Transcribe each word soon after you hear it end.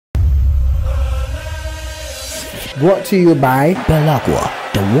Brought to you by Ballon,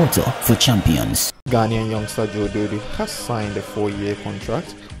 the water for champions. Ghanaian youngster Joe Dodoo has signed a 4-year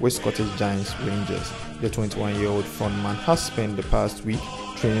contract with Scottish Giants Rangers. The 21-year-old frontman has spent the past week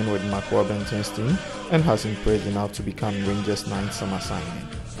training with Mark Warburton's team and has impressed enough to become Rangers' 9th summer signing.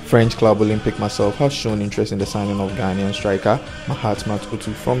 French club Olympique Marseille has shown interest in the signing of Ghanaian striker Mahatma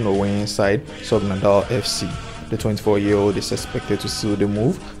Otoo from Norwegian side Sognadal FC. The 24-year-old is expected to seal the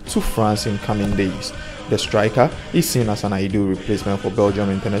move to France in coming days. The striker is seen as an ideal replacement for Belgium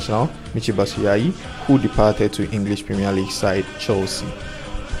international Michy Batshuayi, who departed to English Premier League side Chelsea.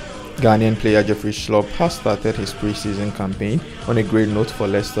 Ghanaian player Jeffrey Schlupp has started his pre-season campaign on a great note for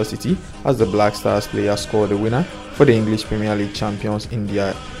Leicester City as the Black Stars player scored the winner for the English Premier League champions in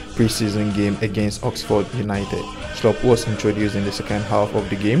their pre-season game against Oxford United. Schlupp was introduced in the second half of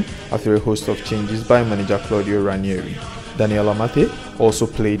the game after a host of changes by manager Claudio Ranieri. Daniel Amate also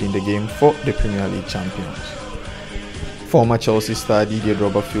played in the game for the Premier League champions. Former Chelsea star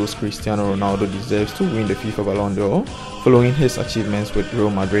Drogba feels Cristiano Ronaldo deserves to win the FIFA Ballon d'Or following his achievements with Real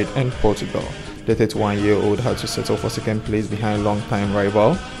Madrid and Portugal. The 31-year-old had to settle for second place behind long-time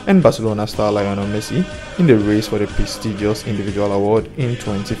rival and Barcelona star Lionel Messi in the race for the prestigious individual award in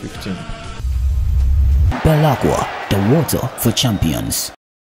 2015. Ballon, the water for champions.